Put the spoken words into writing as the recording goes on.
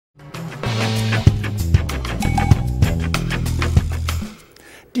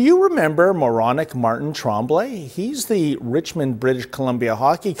Do you remember moronic Martin Tremblay? He's the Richmond, British Columbia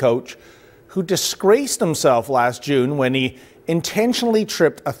hockey coach who disgraced himself last June when he intentionally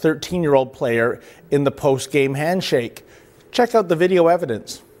tripped a 13-year-old player in the post-game handshake. Check out the video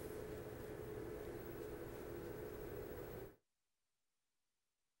evidence.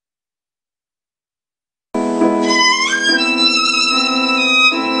 Guys,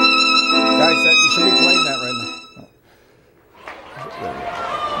 you should be playing that right now.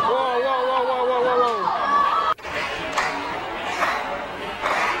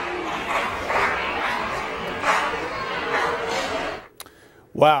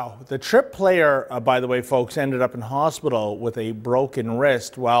 Wow, the trip player, by the way, folks, ended up in hospital with a broken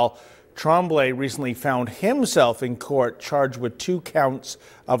wrist, while Tremblay recently found himself in court charged with 2 counts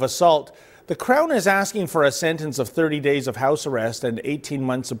of assault. The Crown is asking for a sentence of 30 days of house arrest and 18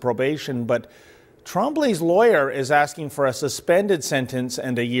 months of probation, but Tremblay's lawyer is asking for a suspended sentence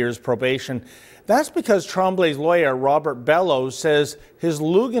and a year's probation. That's because Tremblay's lawyer, Robert Bellows, says his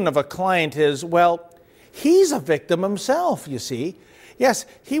Lugan of a client is, well, he's a victim himself, you see. Yes,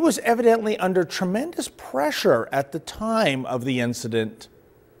 he was evidently under tremendous pressure at the time of the incident.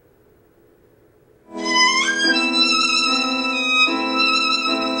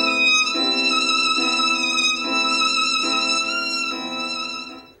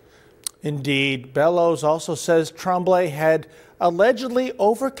 Indeed, Bellows also says Tremblay had allegedly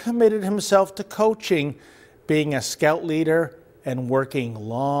overcommitted himself to coaching, being a scout leader and working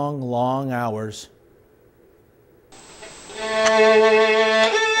long hours.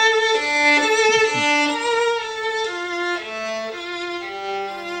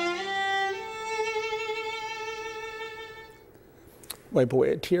 Wipe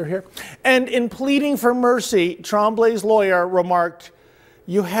away a tear here. And in pleading for mercy, Tremblay's lawyer remarked,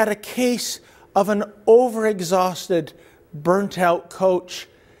 "You had a case of an overexhausted, burnt-out coach.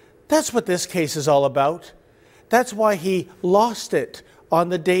 That's what this case is all about. That's why he lost it on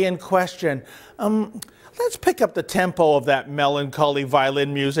the day in question." Let's pick up the tempo of that melancholy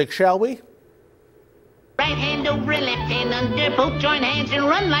violin music, shall we? Right hand over left hand under, both join hands and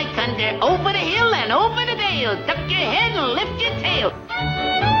run like thunder. Over the hill and over the dale, duck your head and lift your tail.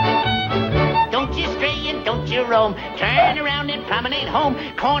 Don't you stray and don't you roam, turn around and promenade home.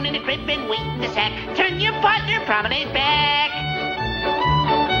 Corn in the crib and wheat in the sack, turn your partner, promenade back.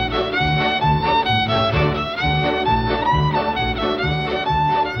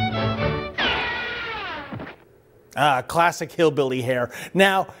 Classic hillbilly hair.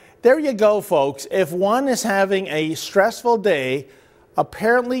 Now, there you go, folks. If one is having a stressful day,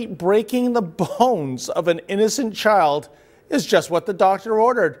 apparently breaking the bones of an innocent child is just what the doctor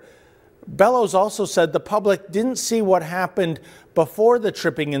ordered. Bellows also said the public didn't see what happened before the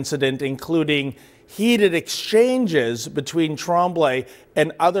tripping incident, including heated exchanges between Tremblay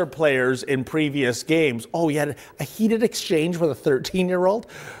and other players in previous games. Oh, he had a heated exchange with a 13-year-old?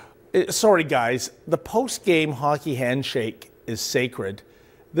 Sorry, guys. The post-game hockey handshake is sacred.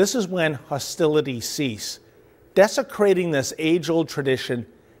 This is when hostilities cease. Desecrating this age-old tradition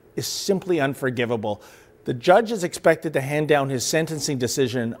is simply unforgivable. The judge is expected to hand down his sentencing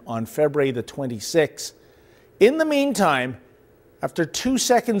decision on February the 26th. In the meantime, after 2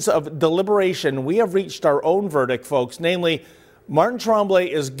 seconds of deliberation, we have reached our own verdict, folks. Namely, Martin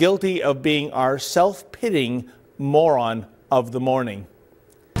Tremblay is guilty of being our self-pitying moron of the morning.